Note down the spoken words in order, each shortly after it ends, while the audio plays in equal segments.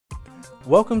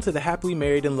Welcome to the Happily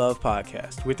Married in Love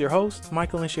podcast with your hosts,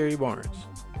 Michael and Sherry Barnes.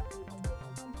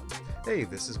 Hey,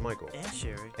 this is Michael. And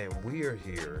Sherry. And we are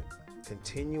here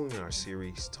continuing our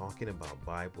series talking about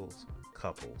Bibles,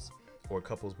 couples, or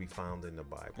couples we found in the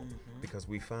Bible. Because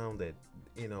we found that,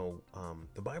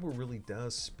 the Bible really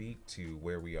does speak to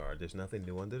where we are. There's nothing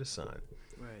new under the sun.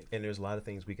 Right. And there's a lot of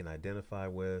things we can identify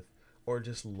with or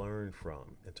just learn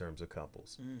from in terms of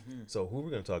couples. So who we're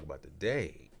going to talk about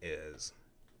today is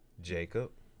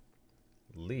Jacob,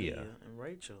 Leah,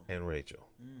 and Rachel.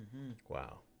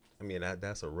 Wow. I mean,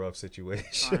 that's a rough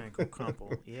situation. Triangle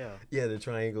couple, yeah. Yeah, the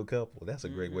triangle couple. That's a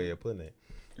great way of putting it.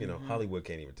 Hollywood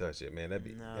can't even touch it, man.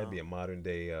 That'd be a modern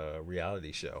day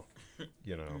reality show.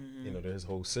 There's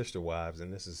whole sister wives,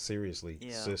 and this is seriously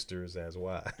sisters as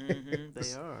wives.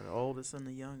 They are the oldest and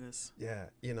the youngest. Yeah,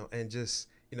 and just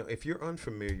if you're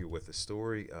unfamiliar with the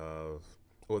story of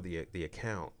or the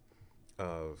account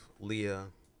of Leah,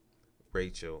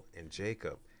 Rachel, and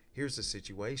Jacob, here's the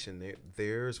situation.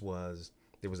 There was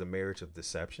a marriage of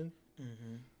deception.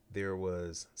 There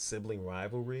was sibling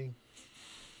rivalry.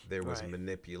 There was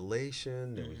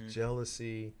manipulation. There was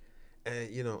jealousy.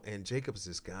 And Jacob's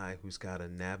this guy who's got to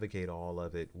navigate all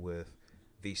of it with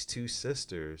these two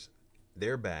sisters,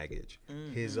 their baggage,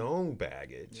 his own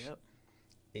baggage. Yep.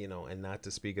 And not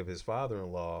to speak of his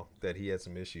father-in-law that he had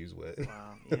some issues with.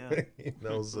 Wow, yeah.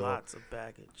 So, lots of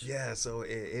baggage. Yeah, so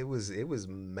it was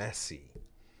messy.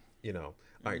 All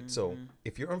right, so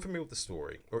if you're unfamiliar with the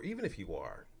story, or even if you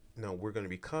are, we're going to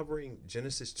be covering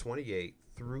Genesis 28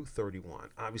 through 31.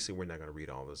 Obviously, we're not going to read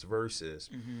all those verses,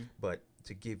 but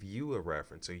to give you a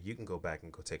reference, so you can go back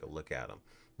and go take a look at them.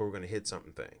 But we're going to hit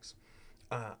certain things.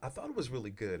 I thought it was really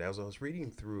good. As I was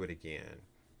reading through it again,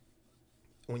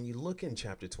 when you look in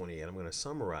chapter 28, I'm going to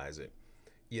summarize it.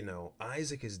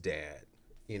 Isaac, his dad,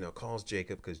 calls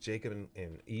Jacob because Jacob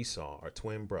and Esau are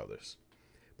twin brothers.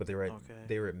 But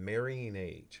they're at marrying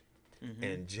age.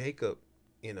 And Jacob,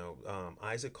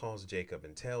 Isaac calls Jacob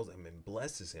and tells him and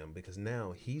blesses him because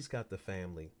now he's got the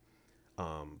family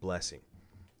blessing.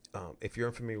 If you're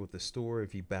unfamiliar with the story,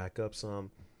 if you back up some,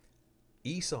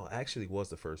 Esau actually was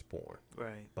the firstborn.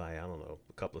 Right. By, I don't know,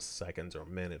 a couple of seconds or a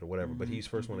minute or whatever, but he's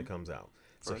first one that comes out.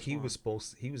 So he was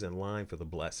in line for the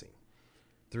blessing.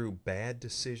 Through bad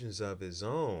decisions of his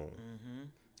own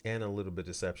and a little bit of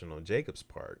deception on Jacob's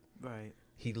part. Right.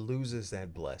 He loses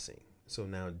that blessing. So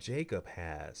now Jacob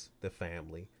has the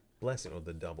family blessing or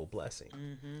the double blessing.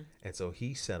 And so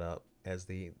he's set up as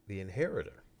the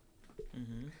inheritor.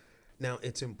 Now,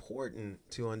 it's important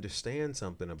to understand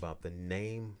something about the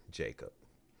name Jacob.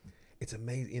 It's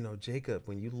amazing. Jacob,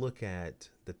 when you look at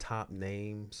the top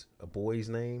names, boys'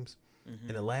 names,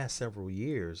 in the last several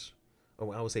years,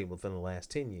 or I would say within the last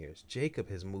 10 years, Jacob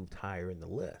has moved higher in the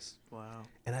list. Wow.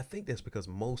 And I think that's because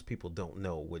most people don't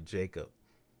know what Jacob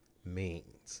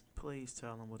means. Please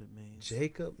tell them what it means.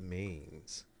 Jacob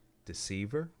means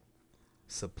deceiver,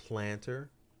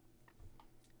 supplanter.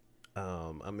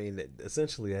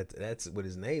 Essentially that's what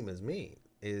his name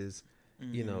is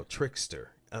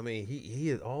trickster. I mean, he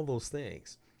is all those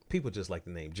things. People just like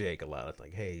the name Jake a lot. It's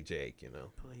like, hey, Jake,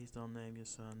 Please don't name your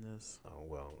son this. Oh,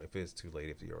 well, if it's too late,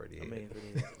 if you already if it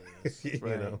it is.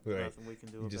 Right. Right. Nothing we can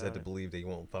do You just have to believe that you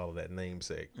won't follow that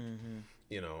namesake.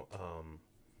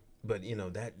 But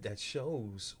that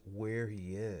shows where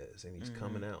he is, and he's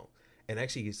coming out. And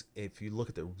actually, if you look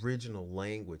at the original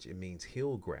language, it means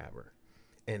heel grabber,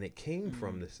 and it came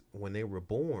from this when they were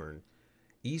born.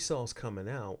 Esau's coming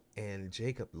out, and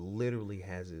Jacob literally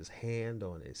has his hand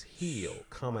on his heel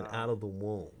coming out of the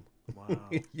womb. Wow.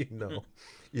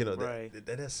 Right.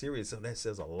 That's serious. So that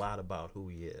says a lot about who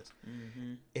he is.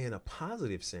 In a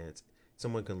positive sense,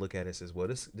 someone can look at it and says, well,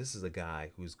 this is a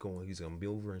guy he's going to be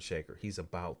mover and shaker. He's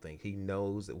about things. He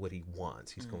knows that what he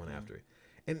wants. He's going after it.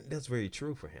 And that's very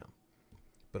true for him.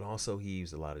 But also he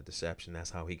used a lot of deception. That's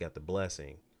how he got the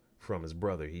blessing from his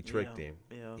brother. He tricked him.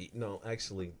 Yeah.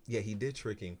 He did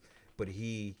trick him, but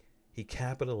he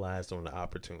capitalized on the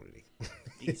opportunity.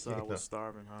 Esau was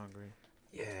starving, hungry.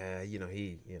 Yeah,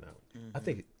 I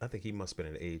think he must have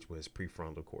been at an age where his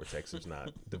prefrontal cortex was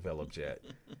not developed yet,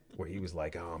 where he was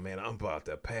like, "Oh man, I'm about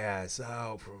to pass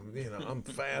out from, I'm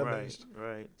famished."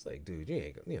 Right. It's like, dude, you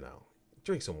ain't,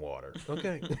 drink some water,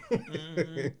 okay?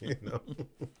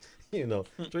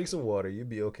 Drink some water, you'll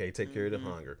be okay. Take care of the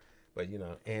hunger, but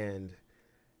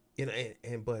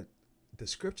but the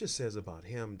scripture says about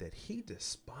him that he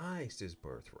despised his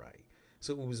birthright.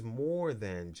 So it was more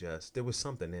than just, there was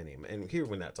something in him. And here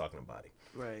we're not talking about him.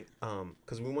 Right.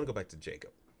 Because we want to go back to Jacob.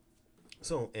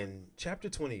 So in chapter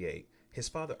 28, his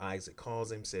father Isaac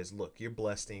calls him, says, look, you're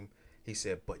blessed him. He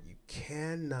said, but you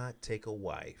cannot take a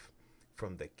wife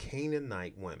from the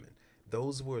Canaanite women.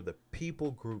 Those were the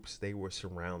people groups they were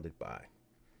surrounded by.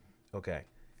 Okay.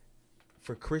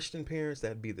 For Christian parents,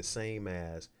 that'd be the same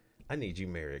as, I need you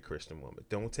to marry a Christian woman.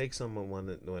 Don't take one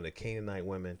of the Canaanite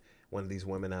women, one of these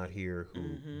women out here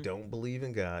who don't believe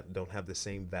in God, don't have the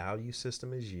same value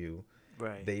system as you.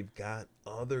 Right. They've got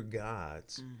other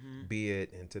gods, be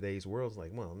it in today's world, it's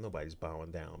like, well, nobody's bowing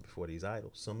down before these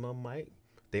idols. Some of them might.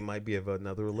 They might be of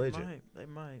another religion. They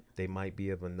might. They might be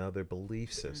of another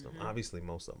belief system. Obviously,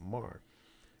 most of them are.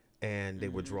 And they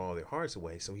would draw their hearts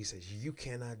away. So he says, you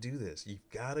cannot do this. You've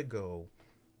got to go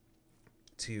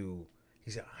to,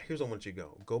 he said, here's what I want you to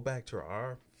go. Go back to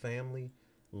our family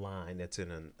line that's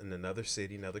in another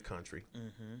city, another country.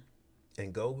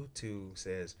 And go to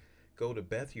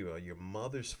Bethuel, your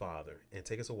mother's father, and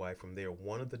take us a wife from there,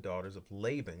 one of the daughters of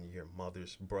Laban, your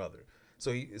mother's brother. So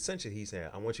essentially he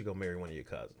said, I want you to go marry one of your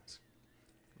cousins.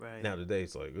 Right. Now today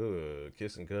it's like,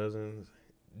 kissing cousins.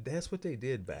 That's what they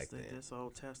did back then. It's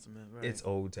Old Testament, right? It's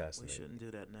Old Testament. We shouldn't do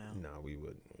that now. No, we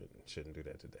shouldn't do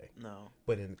that today. No.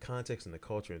 But in the context and the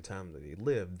culture and time that they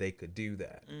lived, they could do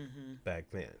that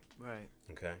back then. Right.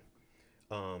 Okay.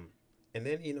 And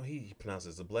then, he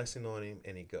pronounces a blessing on him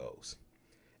and he goes.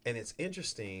 And it's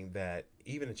interesting that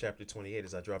even in chapter 28,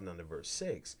 as I drop down to verse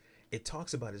 6, it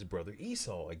talks about his brother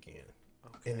Esau again.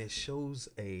 Okay. And it shows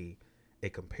a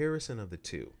comparison of the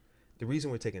two. The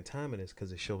reason we're taking time in this is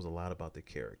because it shows a lot about the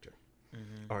character.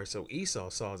 All right, so Esau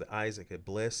saw that Isaac had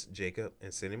blessed Jacob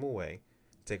and sent him away,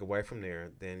 take a wife from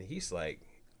there. Then he's like,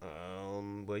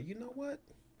 well, you know what?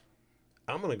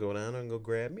 I'm going to go down there and go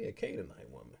grab me a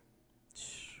Canaanite woman.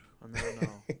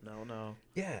 No.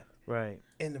 Yeah. Right.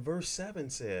 And the verse 7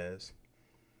 says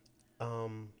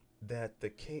that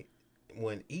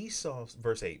when Esau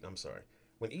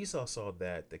saw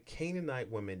that the Canaanite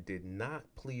women did not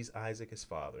please Isaac his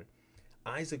father,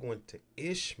 Isaac went to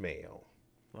Ishmael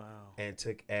and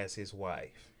took as his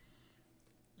wife.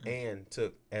 And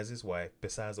took as his wife,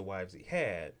 besides the wives he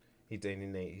had, he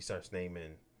starts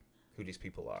naming who these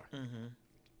people are.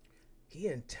 He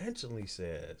intentionally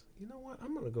says, you know what,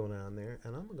 I'm going to go down there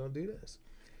and I'm going to do this.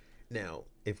 Now,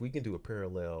 if we can do a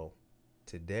parallel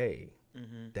today,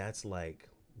 that's like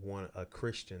a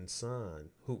Christian son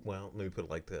let me put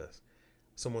it like this.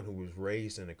 Someone who was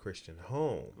raised in a Christian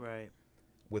home. Right.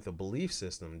 With a belief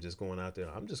system, just going out there,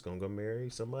 I'm just going to go marry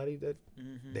somebody that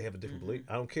they have a different belief.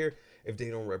 I don't care if they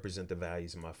don't represent the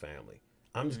values of my family.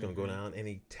 I'm just going to go down, and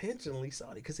he intentionally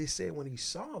saw it because he said when he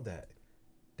saw that,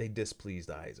 they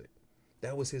displeased Isaac.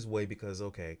 That was his way because,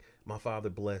 okay, my father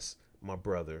blessed my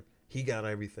brother. He got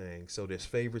everything, so there's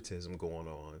favoritism going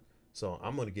on. So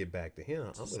I'm going to get back to him.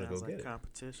 I'm going to go get it.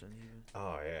 Competition. Even.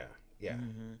 Oh, yeah.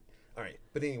 All right.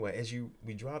 But anyway,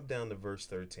 we drop down to verse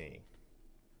 13,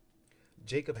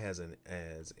 Jacob has an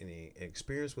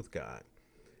experience with God.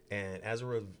 And as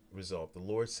a result, the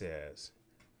Lord says,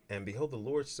 and behold, the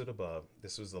Lord stood above.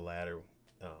 This was the ladder.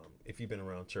 If you've been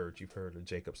around church, you've heard of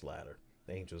Jacob's ladder.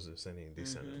 The angels ascending and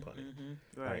descending upon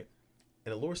it. Right.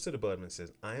 And the Lord stood above him and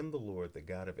says, I am the Lord, the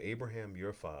God of Abraham,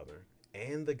 your father,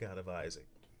 and the God of Isaac.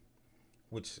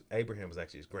 Which Abraham was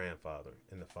actually his grandfather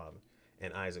and the father,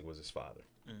 and Isaac was his father.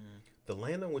 The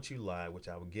land on which you lie, which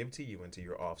I will give to you and to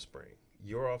your offspring.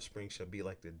 Your offspring shall be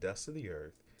like the dust of the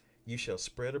earth. You shall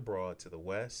spread abroad to the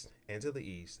west and to the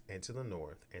east and to the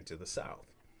north and to the south.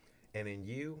 And in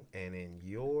you and in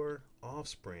your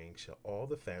offspring shall all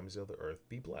the families of the earth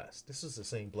be blessed. This is the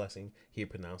same blessing he had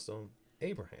pronounced on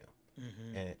Abraham.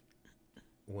 And it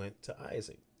went to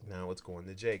Isaac. Now it's going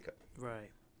to Jacob. Right.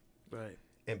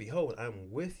 And behold,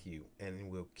 I'm with you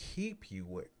and will keep you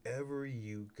wherever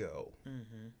you go.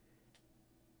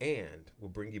 And will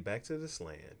bring you back to this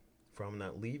land. For I will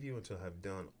not leave you until I have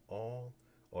done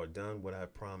what I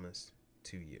have promised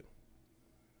to you.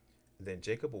 Then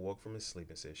Jacob awoke from his sleep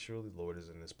and said, surely the Lord is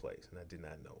in this place. And I did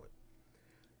not know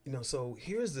it. So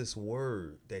here's this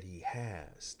word that he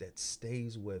has that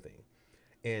stays with him.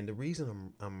 And the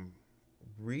reason I'm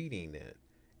reading it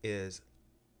is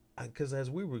because as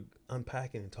we were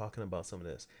unpacking and talking about some of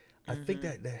this, I think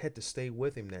that had to stay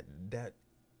with him, that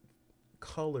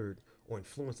colored or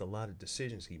influenced a lot of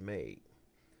decisions he made.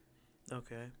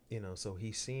 Okay. So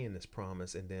he's seeing this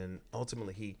promise, and then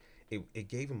ultimately it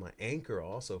gave him an anchor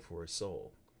also for his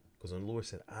soul, because when the Lord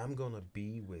said, I'm going to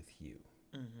be with you.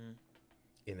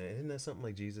 Isn't that something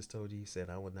like Jesus told you? He said,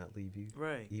 I will not leave you,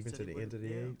 even to the end of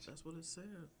the age. That's what it said.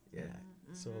 Yeah.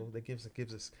 So that gives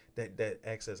us that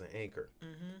acts as an anchor,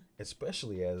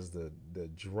 especially as the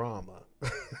drama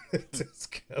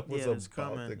was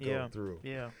about to go through.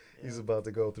 Yeah. He's about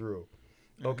to go through.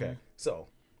 Okay. So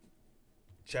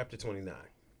chapter 29.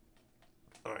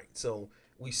 All right. So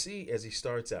we see as he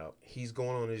starts out, he's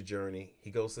going on his journey. He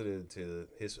goes to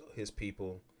his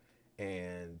people,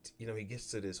 and he gets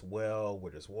to this well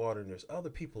where there's water, and there's other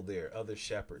people there, other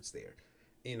shepherds there,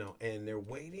 and they're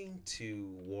waiting to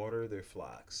water their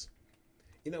flocks.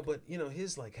 But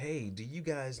he's like, hey, do you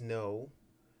guys know?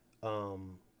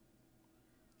 Um,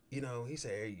 he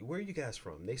said, hey, where are you guys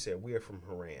from? They said, we are from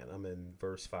Haran. I'm in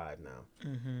verse 5 now.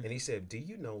 Mm-hmm. And he said, do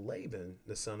you know Laban,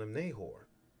 the son of Nahor?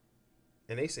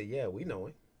 And they said, yeah, we know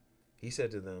him. He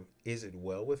said to them, is it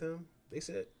well with him? They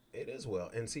said, it is well.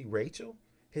 And see, Rachel,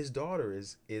 his daughter,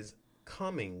 is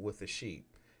coming with the sheep.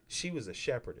 She was a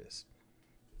shepherdess,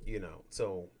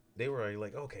 So they were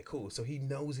like, okay, cool. So he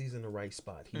knows he's in the right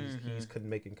spot. He's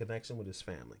making connection with his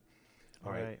family.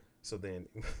 All right. So then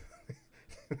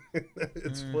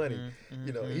it's funny,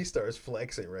 he starts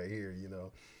flexing right here,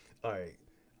 All right.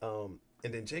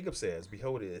 And then Jacob says,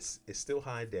 behold, it's still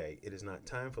high day. It is not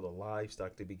time for the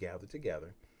livestock to be gathered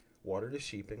together. Water the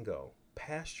sheep and go,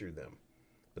 pasture them.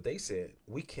 But they said,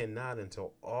 we cannot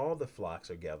until all the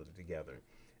flocks are gathered together,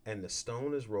 and the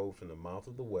stone is rolled from the mouth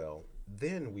of the well.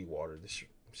 Then we water the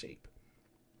sheep.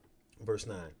 Verse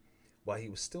 9, while he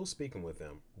was still speaking with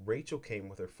them, Rachel came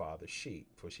with her father's sheep,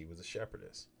 for she was a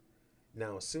shepherdess.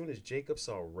 Now, as soon as Jacob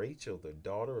saw Rachel, the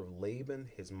daughter of Laban,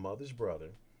 his mother's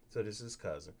brother, so this is his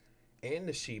cousin, and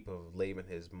the sheep of Laban,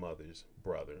 his mother's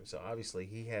brother. So obviously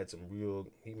he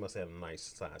must have a nice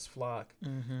sized flock.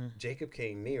 Mm-hmm. Jacob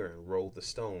came near and rolled the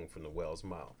stone from the well's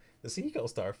mouth. And see, he gonna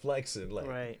start flexing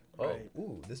like,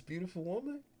 ooh, this beautiful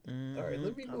woman. Mm-hmm. All right,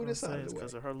 let me move this out of the way.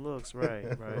 Because of her looks, right.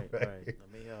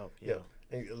 Let me help. Yeah.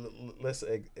 And let's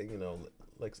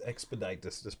expedite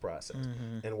this process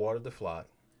and water the flock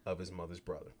of his mother's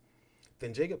brother.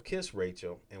 Then Jacob kissed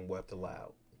Rachel and wept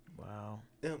aloud. Wow.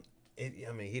 Now,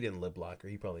 he didn't lip lock her.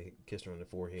 He probably kissed her on the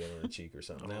forehead or the cheek or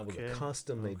something. That was a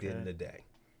custom they did in the day.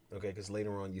 Okay, because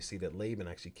later on you see that Laban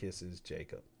actually kisses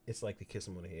Jacob. It's like they kiss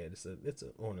him on the head. It's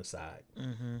on the side.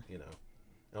 Mm-hmm.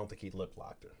 I don't think he lip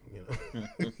locked her.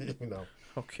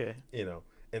 Okay.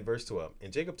 In verse 12,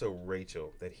 and Jacob told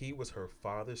Rachel that he was her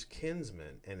father's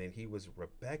kinsman and that he was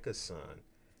Rebekah's son,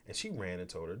 and she ran and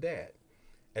told her dad.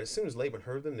 And as soon as Laban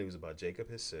heard the news about Jacob,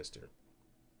 his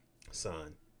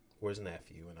son, or his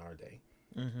nephew in our day,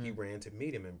 he ran to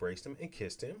meet him, embraced him, and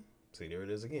kissed him. See, there it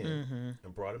is again,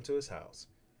 and brought him to his house.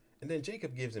 And then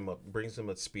Jacob brings him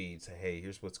up to speed, say, hey,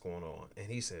 here's what's going on.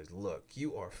 And he says, look,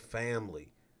 you are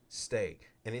family. Stay.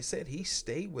 And it said he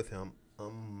stayed with him a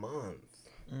month.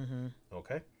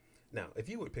 Okay? Now, if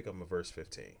you would pick up in verse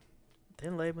 15.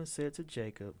 Then Laban said to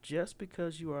Jacob, just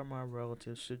because you are my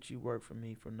relative, should you work for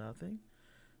me for nothing?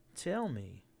 Tell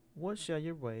me, what shall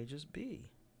your wages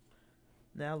be?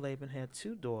 Now Laban had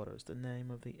 2 daughters. The name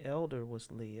of the elder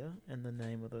was Leah, and the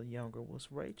name of the younger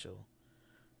was Rachel.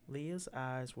 Leah's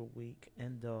eyes were weak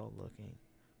and dull looking,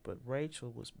 but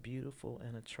Rachel was beautiful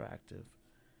and attractive.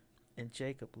 And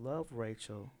Jacob loved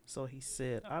Rachel, so he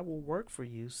said, I will work for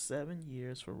you 7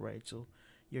 years for Rachel,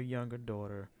 your younger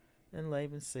daughter. And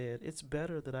Laban said, it's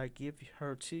better that I give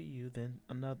her to you than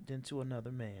to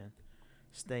another man.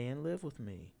 Stay and live with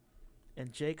me.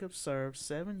 And Jacob served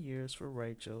 7 years for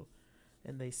Rachel,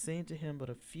 and they seemed to him but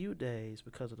a few days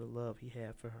because of the love he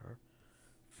had for her.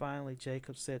 Finally,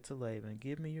 Jacob said to Laban,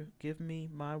 give me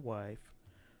my wife,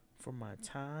 for my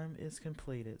time is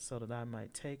completed, so that I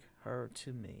might take her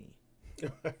to me.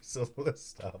 So let's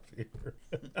stop here.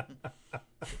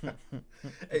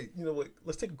 Hey, you know what?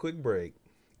 Let's take a quick break,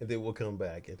 and then we'll come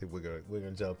back, and then we're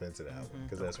gonna jump into that one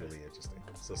because that's really interesting.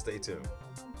 So stay tuned.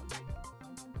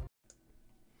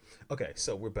 Okay,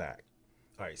 so we're back.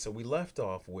 All right, so we left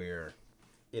off where,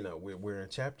 we're in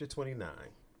chapter 29.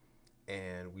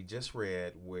 And we just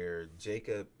read where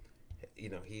Jacob,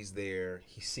 he's there.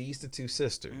 He sees the 2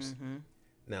 sisters.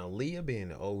 Now, Leah being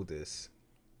the oldest,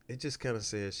 it just kind of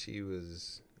says she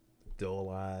was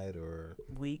dull-eyed or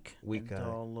weak and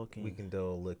dull looking. Weak and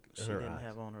dull look. She didn't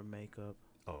have on her makeup.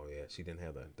 Oh, yeah. She didn't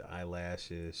have the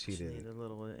eyelashes. She didn't need a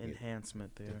little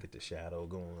enhancement there. Get the shadow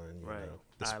going, you know,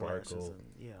 the eyelashes sparkle.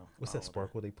 And, what's that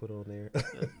sparkle they put on there?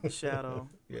 The shadow.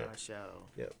 Yeah. Eyeshadow.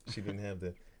 Yep. She didn't have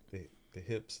the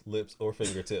hips, lips, or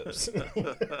fingertips.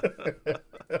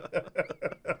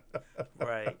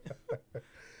 Right.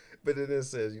 But then it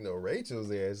says, Rachel's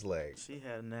there. It's like she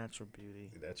had natural beauty.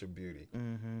 Natural beauty.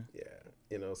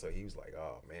 Yeah. So he was like,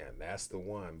 oh man, that's the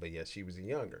one. But yes, she was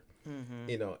younger.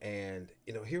 And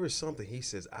here is something he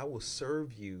says, I will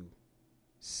serve you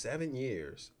 7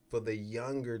 years for the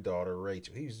younger daughter,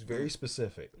 Rachel. He was very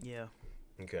specific. Yeah.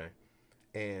 Okay.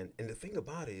 And the thing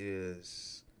about it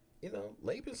is,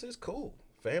 Laban says, cool,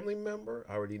 family member,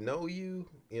 I already know you,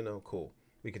 cool,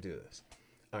 we could do this.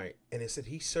 All right, and it said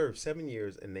he served 7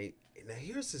 years, and they now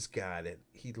here's this guy that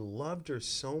he loved her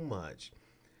so much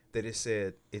that it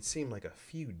said it seemed like a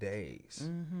few days.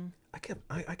 Mm-hmm.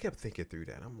 I kept thinking through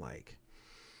that. I'm like,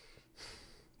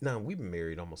 now we've been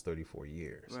married almost 34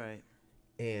 years, Right.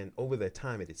 and over that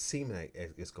time, it seemed like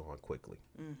it's gone quickly.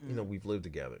 Mm-hmm. You know, we've lived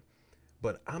together,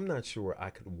 but I'm not sure I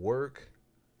could work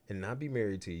and not be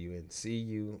married to you and see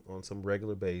you on some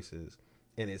regular basis,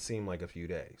 and it seemed like a few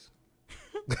days.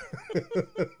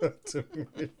 To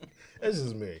me, that's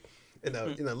just me. And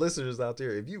listeners out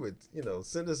there, if you would,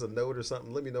 send us a note or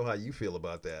something, let me know how you feel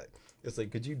about that. It's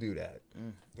like, could you do that?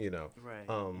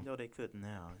 Right. They couldn't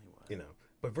now anyway.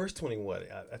 But verse 21,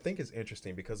 I think it's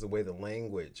interesting because the way the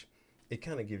language, it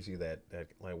kind of gives you that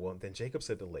like, well, then Jacob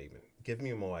said to Laban, give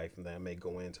me my wife and that I may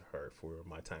go into her for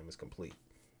my time is complete.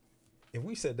 If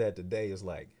we said that today, it's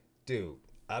like, dude,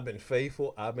 I've been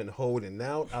faithful. I've been holding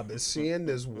out. I've been seeing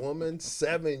this woman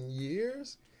 7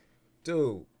 years.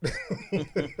 Dude,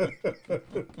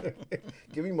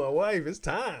 give me my wife. It's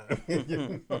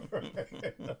time.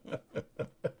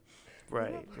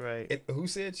 Right. And who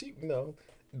said she,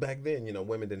 back then,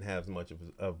 women didn't have much of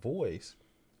a voice.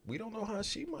 We don't know how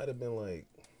she might have been like,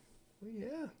 well,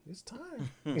 yeah, it's time.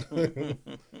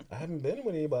 I haven't been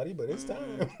with anybody, but it's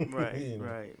time. Right.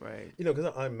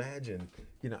 Because I imagine,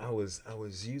 I was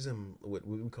using what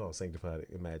we call sanctified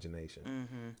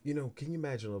imagination. Mm-hmm. Can you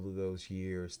imagine over those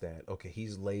years that, okay,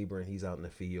 he's laboring, he's out in the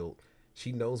field.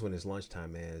 She knows when his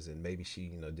lunchtime is, and maybe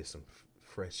she, did some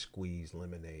fresh squeezed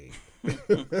lemonade. Take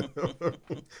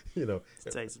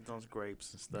some those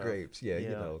grapes and stuff. Grapes, yeah.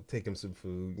 Take him some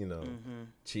food, Mm-hmm.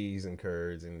 cheese and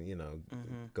curds and,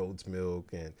 goat's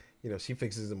milk. And, she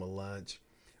fixes him a lunch.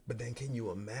 But then can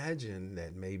you imagine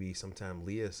that maybe sometime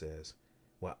Leah says,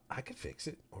 well, I could fix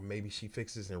it. Or maybe she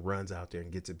fixes and runs out there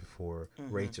and gets it before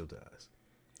Rachel does.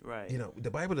 Right.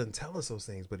 The Bible doesn't tell us those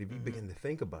things. But if you begin to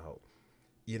think about,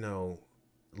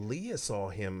 Leah saw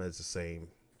him as the same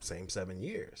 7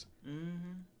 years.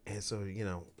 Mm-hmm. And so,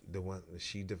 the one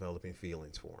she developing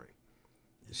feelings for him.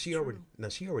 She true.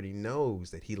 already knows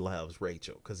that he loves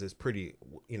Rachel because it's pretty,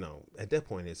 at that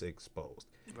point it's exposed.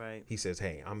 Right. He says,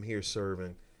 hey, I'm here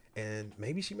serving. And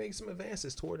maybe she makes some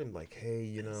advances toward him like, hey,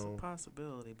 It's a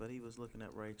possibility, but he was looking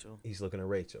at Rachel. He's looking at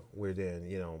Rachel. Where then,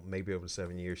 maybe over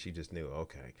 7 years she just knew,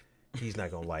 okay, he's not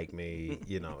going to like me.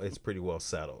 It's pretty well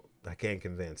settled. I can't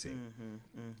convince him.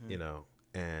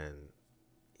 And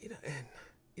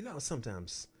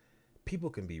sometimes people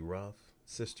can be rough.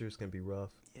 Sisters can be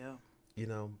rough. Yeah.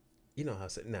 How I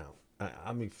said, now,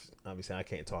 I mean, obviously I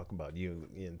can't talk about you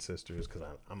and sisters because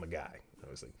I'm a guy,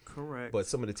 obviously. Correct. But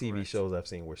some of the TV shows I've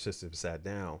seen where sisters sat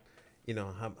down,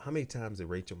 how many times did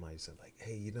Rachel might say like,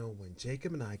 hey, when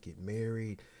Jacob and I get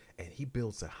married and he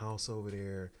builds a house over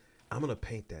there, I'm going to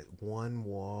paint that one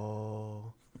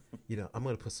wall. I'm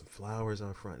going to put some flowers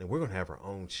on front and we're going to have our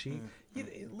own sheep.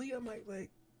 Leah might like,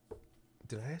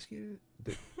 did I ask you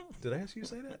to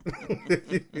say that?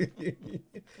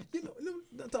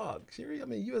 No, dog. Sherry, I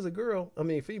mean, you as a girl,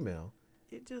 female.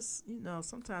 It just,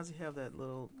 sometimes you have that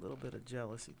little bit of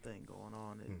jealousy thing going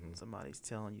on, and somebody's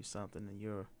telling you something, and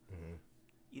you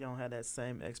don't have that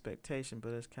same expectation,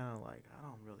 but it's kind of like, I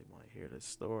don't really want to hear this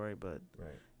story, but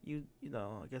I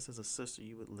guess as a sister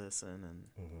you would listen, and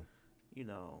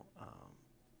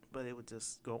but it would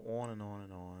just go on and on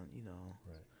and on,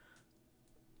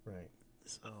 Right.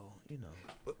 So,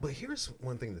 But here's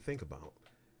one thing to think about.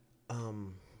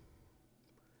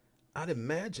 I'd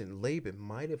imagine Laban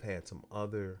might have had some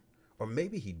other, or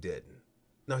maybe he didn't.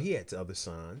 No, he had other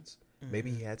sons.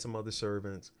 Maybe he had some other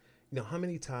servants. How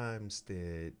many times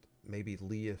did maybe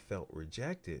Leah felt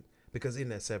rejected? Because in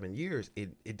that 7 years,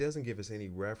 it doesn't give us any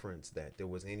reference that there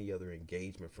was any other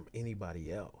engagement from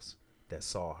anybody else that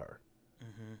saw her.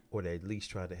 Or they at least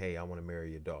tried to, hey, I want to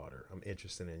marry your daughter. I'm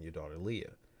interested in your daughter,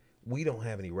 Leah. We don't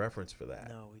have any reference for that.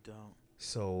 No, we don't.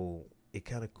 So it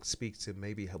kind of speaks to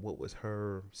maybe what was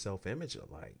her self-image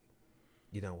like.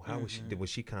 How was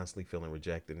she constantly feeling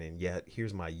rejected? And yet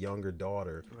here's my younger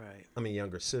daughter,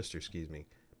 younger sister,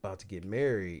 about to get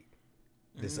married,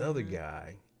 this other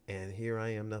guy, and here I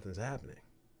am, nothing's happening.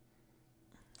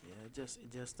 Yeah, it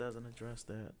just doesn't address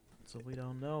that. So we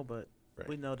don't know, but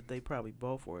we know that they probably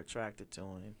both were attracted to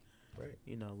him. Right.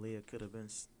 Leah could have been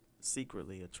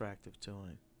secretly attractive to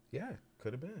him. Yeah,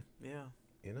 could have been. Yeah.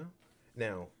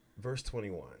 Now, verse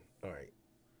 21. All right.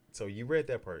 So you read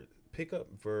that part. Pick up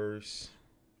verse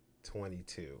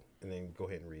 22 and then go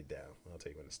ahead and read down. I'll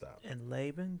tell you when to stop. And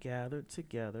Laban gathered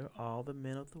together all the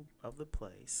men of the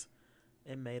place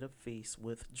and made a feast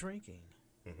with drinking.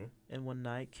 And when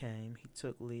night came, he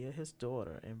took Leah his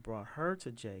daughter and brought her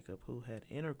to Jacob, who had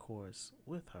intercourse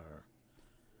with her.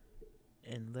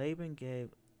 And Laban gave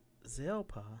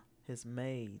Zilpah, his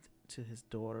maid, to his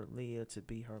daughter Leah to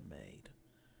be her maid.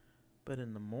 But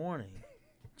in the morning,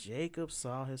 Jacob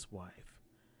saw his wife,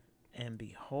 and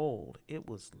behold, it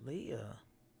was Leah.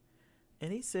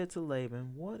 And he said to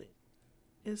Laban, "What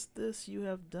is this you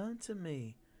have done to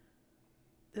me?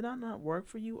 Did I not work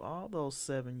for you all those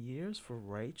 7 years for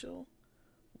Rachel?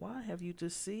 Why have you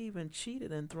deceived and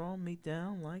cheated and thrown me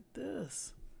down like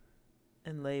this?"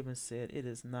 And Laban said, "It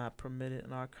is not permitted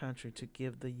in our country to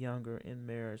give the younger in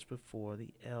marriage before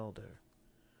the elder.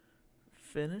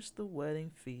 Finish the wedding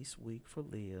feast week for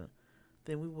Leah,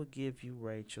 then we will give you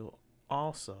Rachel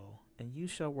also, and you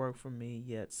shall work for me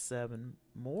yet 7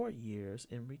 more years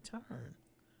in return."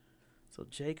 So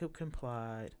Jacob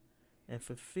complied and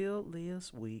fulfilled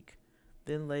Leah's week.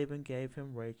 Then Laban gave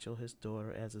him Rachel his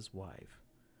daughter as his wife.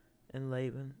 And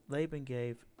Laban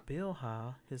gave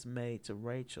Bilhah his maid to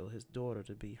Rachel his daughter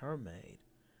to be her maid.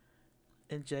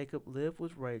 And Jacob lived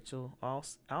with Rachel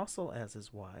also as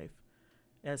his wife,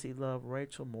 as he loved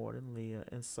Rachel more than Leah,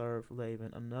 and served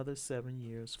Laban another 7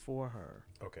 years for her.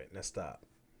 Okay, now stop.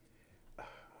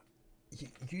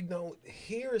 You know,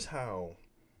 here's how.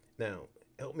 Now,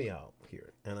 help me out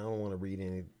here, and I don't want to read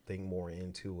anything more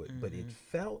into it, but it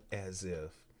felt as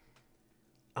if,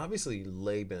 obviously,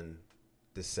 Laban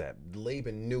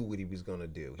knew what he was going to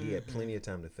do. He had plenty of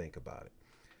time to think about it.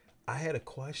 I had a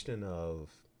question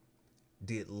of,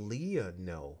 did Leah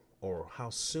know, or how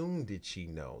soon did she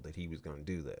know that he was going to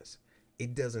do this?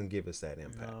 It doesn't give us that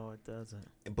impact. No, it doesn't.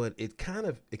 But it kind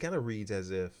of reads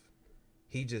as if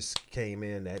he just came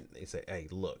in and said, "Hey,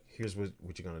 look, here's what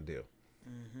you're going to do."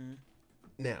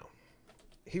 Now,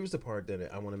 here's the part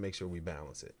that I want to make sure we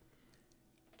balance it.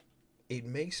 It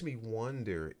makes me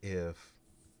wonder if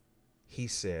he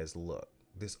says, "Look,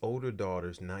 this older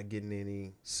daughter's not getting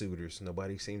any suitors.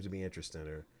 Nobody seems to be interested in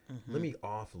her. Let me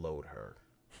offload her.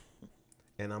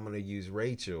 And I'm going to use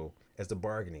Rachel as the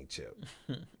bargaining chip."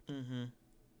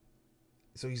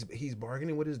 So he's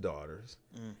bargaining with his daughters.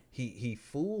 He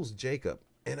fools Jacob.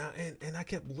 And I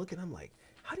kept looking. I'm like,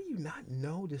 how do you not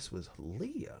know this was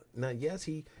Leah? Now, yes,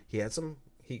 he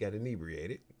got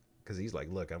inebriated because he's like,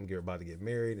 look, I'm about to get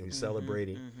married, and he's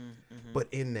celebrating. But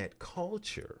in that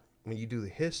culture, when you do the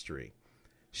history,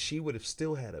 she would have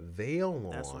still had a veil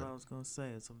on. That's what I was going to say.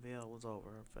 It's a veil was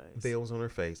over her face. Veil was on her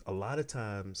face. A lot of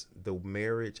times, the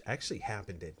marriage actually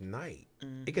happened at night.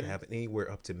 It could happen anywhere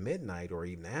up to midnight or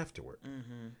even afterward.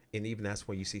 And even that's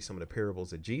when you see some of the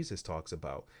parables that Jesus talks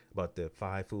about the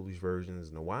 5 foolish virgins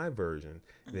and the wise virgin.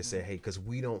 And they say, hey, because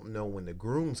we don't know when the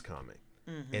groom's coming.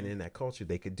 And in that culture,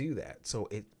 they could do that. So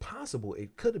it's possible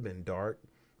it could have been dark.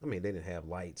 I mean, they didn't have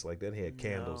lights like that. They had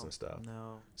candles and stuff.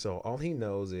 No. So all he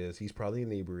knows is he's probably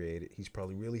inebriated. He's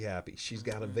probably really happy. She's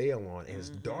got a veil on, and it's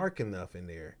dark enough in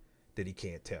there that he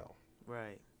can't tell.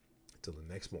 Right. Till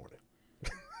the next morning.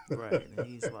 Right. And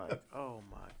he's like, "Oh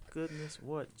my goodness,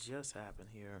 what just happened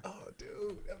here?" Oh,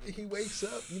 dude. I mean, he wakes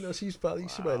up. You know, she probably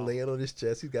laying on his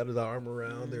chest. He's got his arm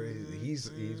around her.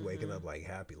 He's waking up like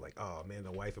happy, like, oh man,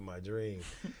 the wife of my dream.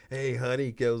 Hey, honey,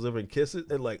 he goes over and kisses.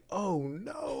 And like, oh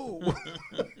no.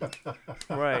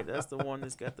 Right. That's the one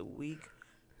that's got the weak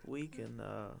and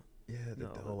the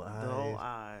dull eyes. Dull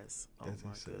eyes. Oh That's my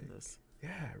insane. goodness.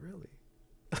 Yeah, really.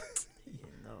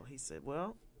 He said,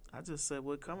 "Well, I just said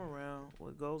what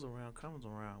goes around comes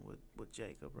around with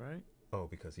Jacob, right?" Oh,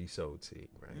 because he sowed seed,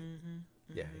 right?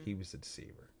 Yeah, he was the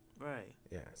deceiver. Right.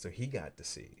 Yeah, so he got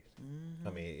deceived. I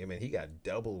mean, he got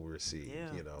double received.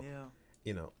 Yeah. You know. Yeah.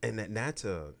 You know, and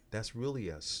that's really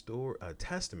a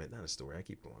testament, not a story. I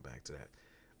keep going back to that.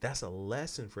 That's a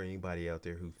lesson for anybody out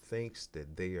there who thinks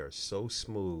that they are so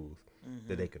smooth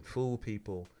that they can fool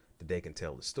people, that they can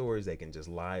tell the stories, they can just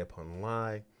lie upon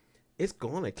lie. It's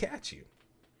going to catch you.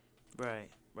 Right.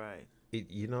 Right.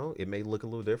 It may look a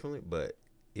little differently, but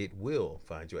it will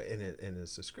find you. And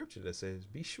it's a scripture that says,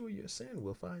 "Be sure your sin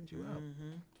will find you out."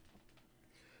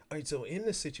 All right, so in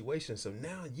this situation, so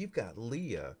now you've got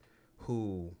Leah,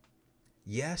 who,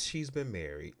 yes, she's been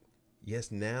married.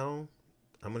 Yes, now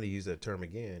I'm going to use that term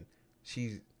again.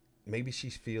 Maybe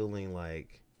she's feeling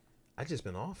like, I just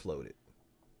been offloaded.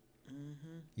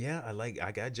 Yeah,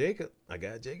 I got Jacob. I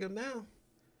got Jacob now.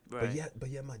 Right. But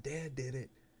yet my dad did it.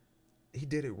 He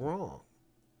did it wrong.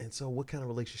 And so what kind of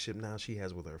relationship now she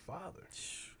has with her father?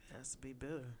 It has to be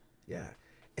bitter. Yeah.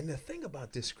 And the thing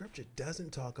about this scripture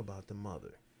doesn't talk about the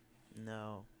mother.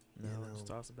 No. It just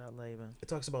talks about Laban. It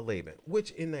talks about Laban,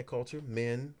 which in that culture,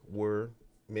 men were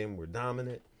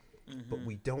dominant, but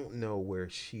we don't know where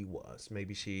she was.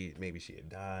 Maybe she had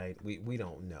died. We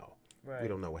don't know. Right. We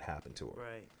don't know what happened to her.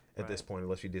 Right. at this point,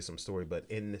 unless she did some story. But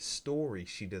in the story,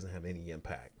 she doesn't have any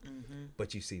impact. Mm-hmm.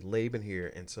 But you see Laban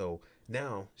here, and so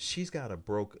now she's got a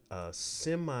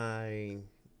semi-strained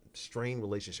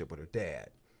relationship with her dad.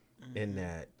 In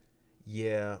that,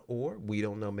 yeah, or we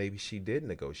don't know, maybe she did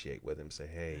negotiate with him, say,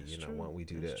 hey, That's you know, true. why don't we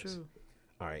do That's this? True.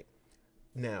 All right.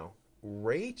 Now,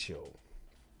 Rachel,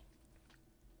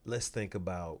 let's think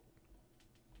about,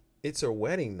 it's her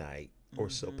wedding night, or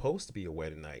supposed to be a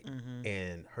wedding night,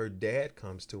 and her dad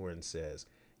comes to her and says,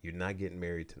 you're not getting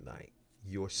married tonight.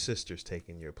 Your sister's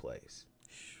taking your place.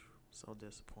 So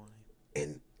disappointing.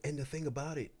 And the thing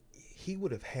about it, he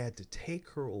would have had to take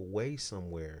her away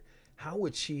somewhere. How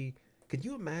would she? Could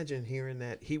you imagine hearing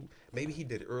that? Maybe he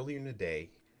did earlier in the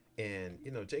day, and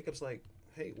you know, Jacob's like,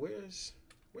 hey, where's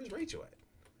Rachel at?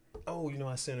 Oh, you know,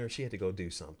 I sent her. She had to go do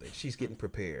something. She's getting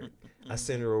prepared. I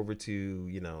sent her over to,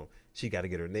 you know, she got to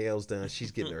get her nails done. She's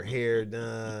getting her hair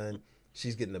done.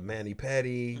 She's getting the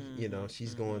mani-pedi. You know,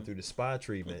 she's going through the spa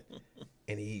treatment.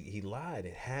 And he lied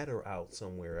and had her out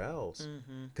somewhere else.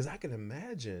 Because I can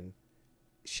imagine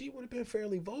she would have been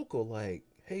fairly vocal, like,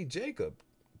 hey, Jacob,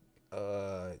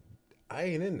 I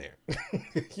ain't in there.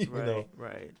 you know?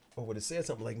 Right. Or would have said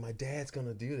something like, my dad's going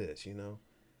to do this, you know?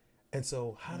 And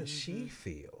so how does she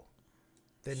feel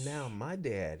that now my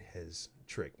dad has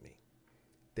tricked me?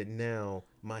 That now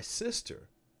my sister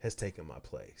has taken my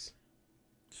place?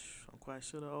 I'm quite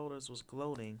sure the oldest was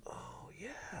gloating. Oh, yeah.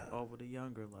 Over the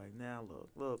younger, like, now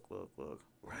look.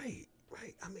 Right.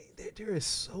 I mean, there is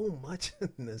so much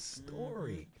in this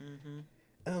story.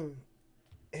 And,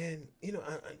 you know,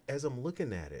 as I'm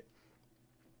looking at it,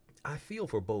 I feel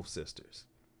for both sisters.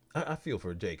 I feel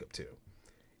for Jacob, too.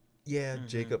 Yeah,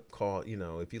 Jacob called, you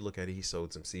know, if you look at it, he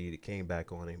sowed some seed. It came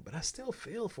back on him. But I still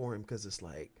feel for him because it's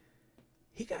like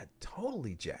he got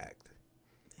totally jacked.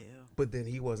 Yeah. But then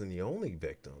he wasn't the only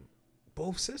victim.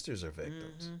 Both sisters are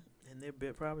victims. And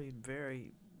they're probably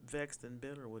very vexed and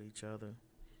bitter with each other.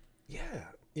 Yeah.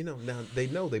 You know, now they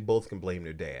know they both can blame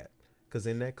their dad. Because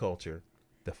in that culture,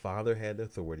 the father had the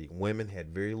authority. Women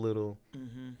had very little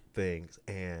things.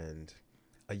 And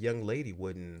a young lady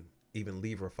wouldn't even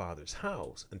leave her father's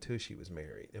house until she was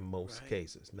married in most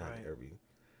cases, not every.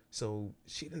 So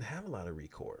she didn't have a lot of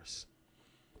recourse.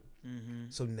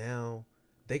 So now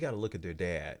they got to look at their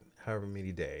dad, however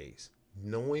many days,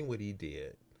 knowing what he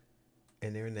did.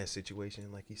 And they're in that situation,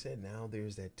 like you said, now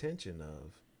there's that tension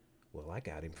of, well, I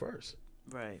got him first.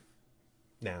 Right.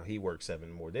 Now he worked 7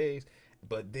 more days.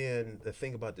 But then the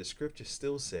thing about the scripture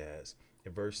still says,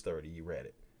 in verse 30, you read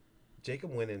it,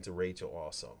 Jacob went into Rachel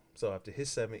also. So after his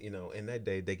 7, you know, in that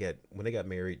day, when they got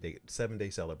married, they 7-day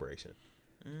celebration.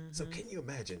 So can you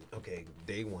imagine, okay,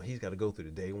 day 1, he's got to go through the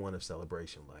day 1 of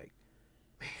celebration. Like,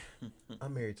 man,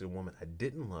 I'm married to a woman I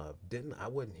didn't love. I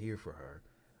wasn't here for her.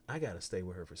 I got to stay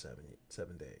with her for 7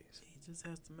 days. He just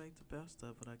has to make the best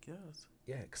of it, I guess.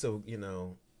 Yeah. So, you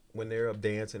know, when they're up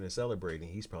dancing and celebrating,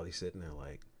 he's probably sitting there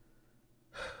like,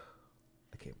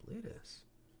 I can't believe this.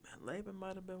 Laban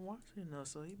might have been watching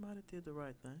us, so he might have did the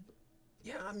right thing.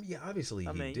 Yeah, obviously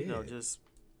he did. You know, just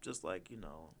like, you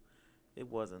know, it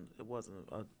wasn't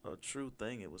a true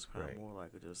thing. It was kind of more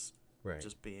like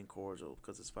just being cordial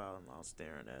because his father-in-law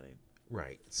staring at him.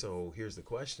 Right. So here's the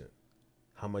question: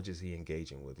 how much is he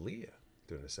engaging with Leah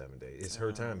during the 7 days? It's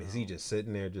her time. Is he just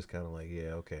sitting there, just kind of like,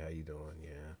 yeah, okay, how you doing?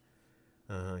 Yeah.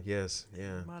 Yes,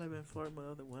 yeah. He might have been flirting with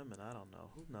other women. I don't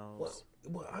know. Who knows?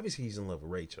 Well, obviously he's in love with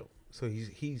Rachel, so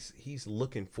he's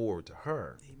looking forward to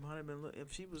her. He might have been.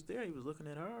 If she was there, he was looking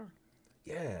at her.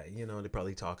 Yeah, you know, they're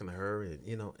probably talking to her, and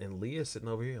you know, and Leah's sitting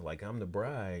over here like, I'm the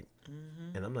bride,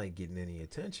 and I'm not getting any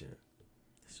attention.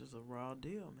 This is a raw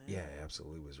deal, man. Yeah,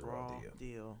 absolutely, it was a raw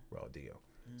deal. Raw deal.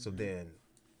 So Mm-hmm.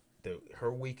 then,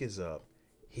 her week is up.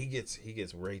 He gets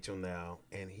Rachel now,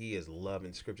 and he is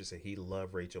loving. Scripture said he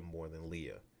loved Rachel more than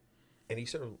Leah, and he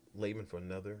served Laban for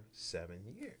another 7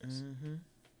 years.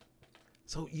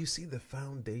 So you see the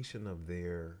foundation of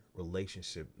their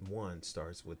relationship. One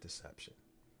starts with deception.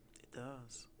 It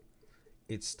does.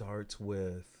 It starts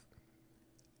with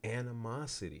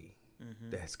animosity.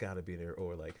 That's got to be there,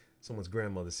 or like someone's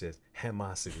grandmother says,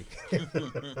 hamosity.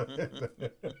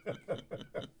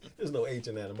 There's no H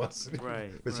in animosity,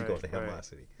 right? But she called it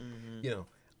hamosity. Right. You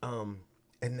know,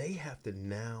 and they have to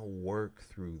now work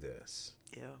through this.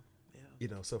 Yeah. You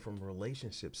know, so from a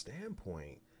relationship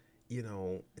standpoint, you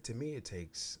know, to me, it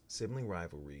takes sibling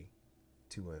rivalry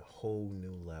to a whole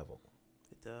new level.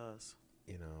 It does.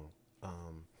 You know,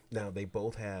 now they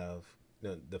both have. You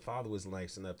know, the father was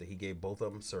nice enough that he gave both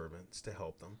of them servants to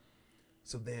help them.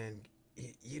 So then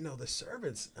the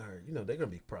servants are, they're gonna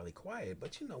be probably quiet,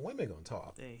 but women gonna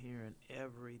talk. They hearing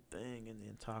everything and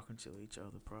then talking to each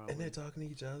other probably. And they're talking to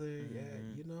each other.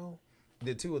 Mm-hmm. Yeah.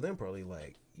 The two of them probably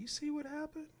like, you see what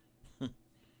happened?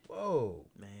 Whoa,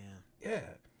 Man. yeah,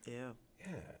 Yeah.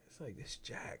 it's like it's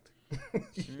jacked.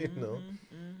 Mm-hmm.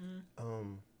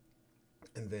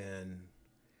 And then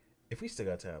if we still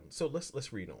got time, so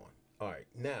let's read on. All right,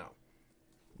 now,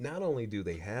 not only do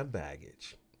they have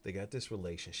baggage, they got this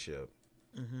relationship.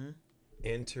 Mm-hmm.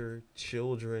 Enter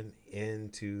children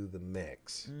into the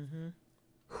mix. Mm-hmm.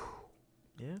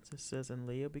 Yes, it says, and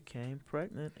Leah became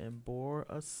pregnant and bore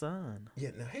a son.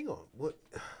 Yeah, now hang on. What?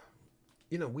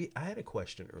 I had a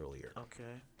question earlier.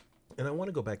 Okay. And I want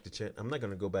to go back to I'm not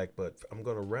going to go back, but I'm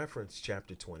going to reference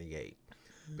chapter 28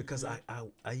 because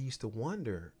I used to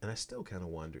wonder, and I still kind of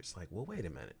wonder. It's like, well, wait a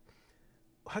minute.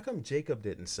 How come Jacob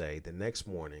didn't say the next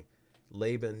morning,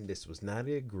 Laban, this was not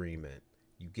an agreement.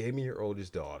 You gave me your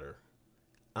oldest daughter.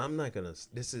 I'm not gonna.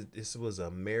 This was a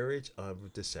marriage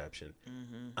of deception.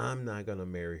 Mm-hmm. I'm not gonna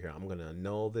marry her. I'm gonna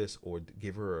annul this or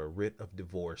give her a writ of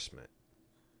divorcement.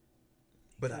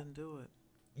 But I didn't do it.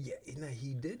 Yeah, no,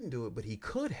 he didn't do it, but he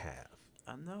could have.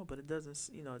 I know, but it doesn't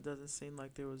seem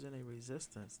like there was any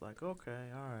resistance. Like, okay,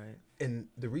 all right. And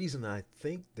the reason I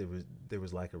think there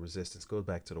was like a resistance goes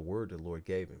back to the word the Lord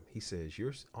gave him. He says,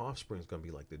 your offspring is going to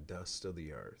be like the dust of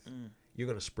the earth. You're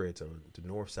going to spread to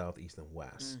north, south, east, and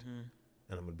west. Mm-hmm.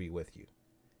 And I'm going to be with you.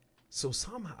 So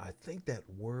somehow I think that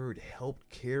word helped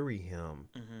carry him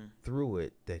through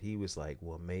it, that he was like,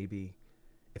 well, maybe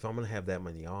if I'm going to have that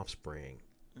many offspring,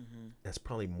 that's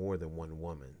probably more than one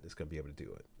woman that's going to be able to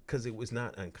do it. Because it was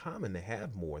not uncommon to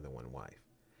have more than one wife.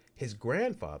 His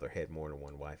grandfather had more than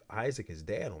one wife. Isaac, his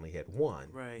dad, only had one,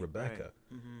 Rebecca.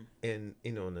 Right. Mm-hmm. And,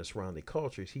 in the surrounding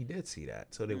cultures, he did see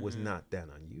that. So it was not that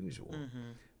unusual.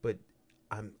 Mm-hmm. But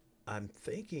I'm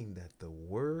thinking that the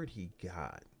word he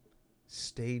got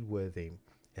stayed with him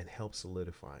and helped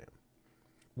solidify him,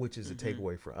 which is a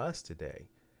takeaway for us today.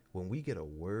 When we get a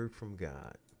word from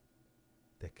God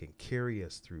that can carry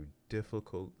us through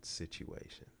difficult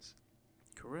situations.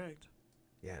 Correct.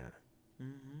 Yeah.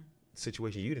 Mm-hmm.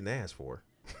 Situation you didn't ask for.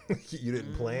 You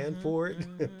didn't plan for it.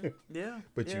 Yeah.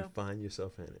 But you find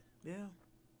yourself in it. Yeah.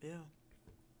 Yeah.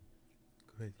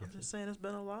 Go ahead. I'm just saying, it's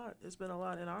been a lot. It's been a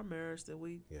lot in our marriage that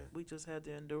we just had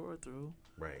to endure through.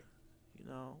 Right.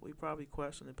 We probably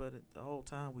questioned it, but the whole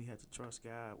time we had to trust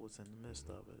God was in the midst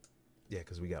of it. Yeah,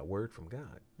 because we got word from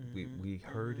God. We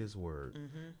heard his word,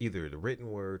 Mm-hmm. either the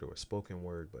written word or a spoken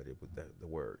word, but it was the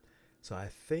word. So I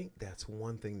think that's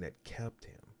one thing that kept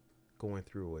him going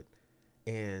through it.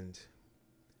 And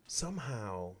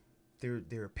somehow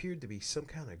there appeared to be some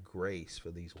kind of grace for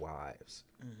these wives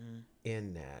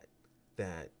in that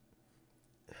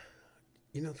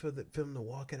for them to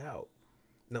walk it out.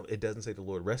 No, it doesn't say the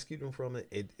Lord rescued them from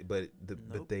it. But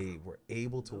they were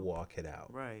able to walk it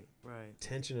out. Right.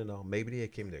 Tension and all. Maybe they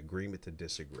came to agreement to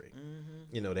disagree.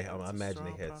 Mm-hmm. I imagine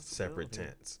they had separate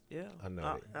tents. Yeah, I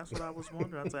know. That's what I was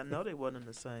wondering. I know they wasn't in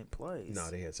the same place.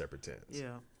 No, they had separate tents.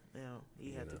 Yeah.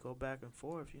 He had to go back and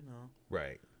forth.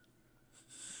 Right.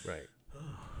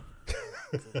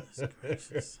 Goodness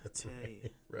gracious, I tell you.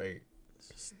 Right.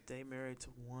 Stay married to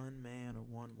one man or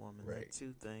one woman. Right. That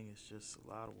two thing is just a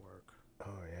lot of work.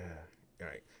 Oh, yeah.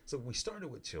 All right. So we started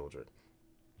with children.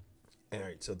 All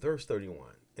right. So verse 31,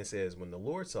 it says, when the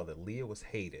Lord saw that Leah was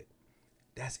hated,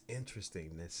 that's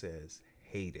interesting. That says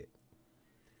hated.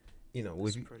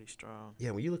 It's pretty strong.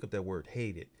 Yeah. When you look up that word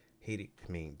hated can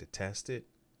mean detested,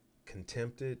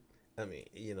 contempted. I mean,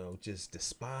 just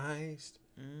despised.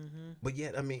 Mm-hmm. But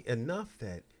yet, enough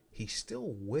that he's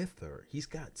still with her. He's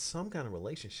got some kind of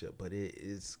relationship, but it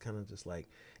is kind of just like,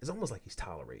 it's almost like he's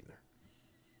tolerating her.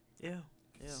 Yeah.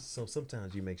 So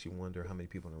sometimes it makes you wonder how many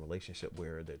people in a relationship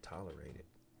where they're tolerated.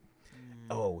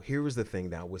 Oh, here was the thing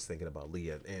that I was thinking about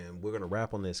Leah, and we're going to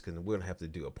wrap on this because we're going to have to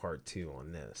do a part 2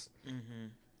 on this.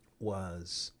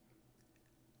 Was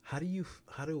how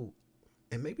do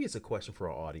and maybe it's a question for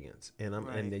our audience, and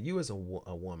and you as a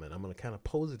woman, I'm going to kind of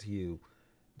pose it to you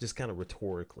just kind of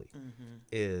rhetorically,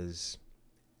 is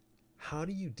how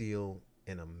do you deal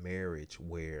in a marriage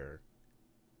where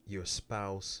your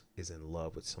spouse is in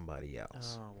love with somebody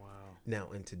else? Oh, wow.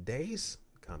 Now, in today's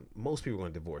most people are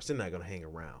going to divorce. They're not going to hang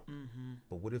around.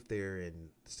 But what if they're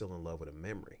still in love with a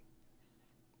memory?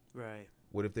 Right.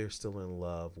 What if they're still in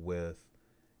love with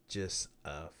just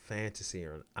a fantasy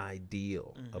or an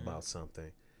ideal about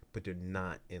something, but they're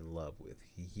not in love with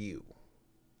you?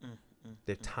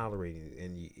 They're tolerating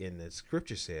it. And the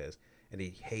scripture says, and he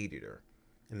hated her.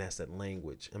 And that's that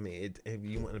language. If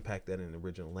you want to unpack that in the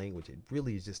original language, it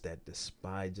really is just that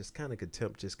despise, just kind of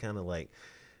contempt, just kind of like,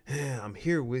 I'm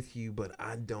here with you, but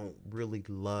I don't really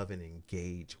love and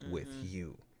engage with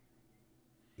you.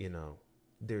 You know,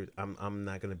 I'm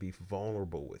not going to be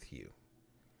vulnerable with you.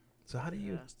 So how do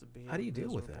you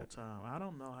deal with that? Time. I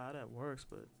don't know how that works,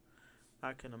 but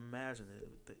I can imagine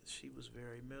it. That she was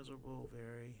very miserable,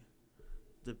 very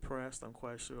depressed. I'm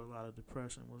quite sure a lot of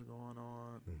depression was going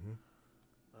on.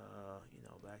 You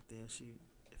know, back then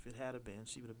if it had been,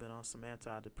 she would have been on some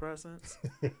antidepressants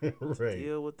to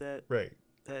deal with that.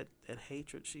 That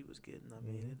hatred she was getting. I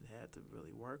mean, it had to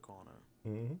really work on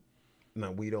her.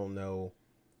 Now we don't know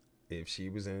if she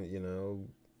was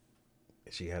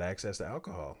she had access to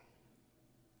alcohol.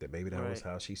 That maybe that was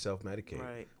how she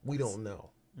self-medicated. We don't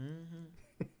know.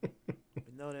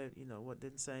 We know that,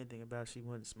 didn't say anything about she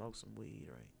wouldn't smoke some weed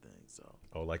or anything. So.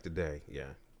 Oh, like today,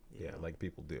 yeah, like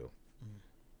people do.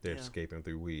 They're escaping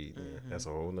through weed. Yeah, that's a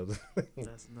whole nother thing.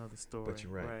 That's another story. But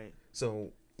you're right.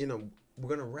 So we're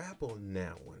gonna wrap on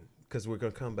that one because we're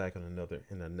gonna come back on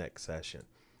in the next session,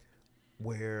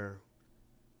 where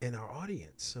in our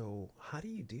audience. So how do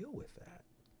you deal with that?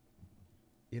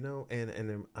 And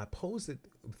then I posed it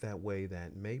that way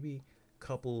that maybe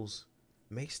couples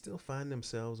may still find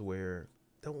themselves where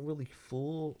don't really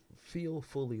feel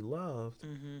fully loved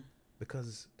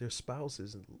because their spouse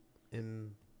is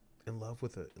in love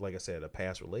with like I said, a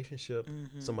past relationship,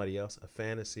 somebody else, a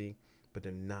fantasy, but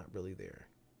they're not really there.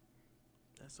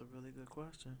 That's a really good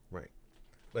question. Right.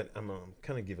 But I'm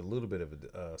kind of give a little bit of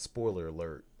a spoiler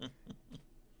alert.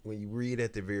 When you read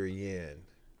at the very end,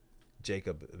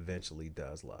 Jacob eventually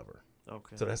does love her.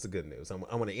 Okay. So that's the good news. I'm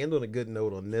going to end on a good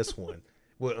note on this one.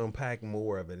 We'll unpack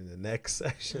more of it in the next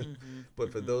session.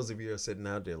 But for those of you who are sitting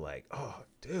out there like, oh,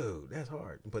 dude, that's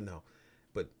hard. But no.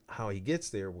 But how he gets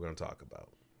there, we're going to talk about.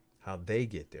 How they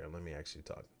get there. Let me actually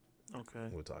talk. Okay.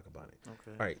 We'll talk about it.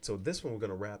 Okay. All right. So this one we're going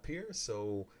to wrap here.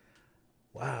 So,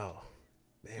 wow.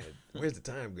 Man, where's the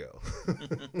time go?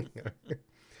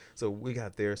 So we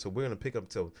got there. So we're going to pick up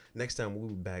till next time. We'll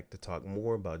be back to talk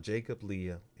more about Jacob,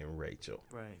 Leah, and Rachel.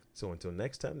 Right. So until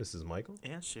next time, this is Michael.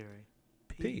 And Sherry.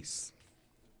 Peace.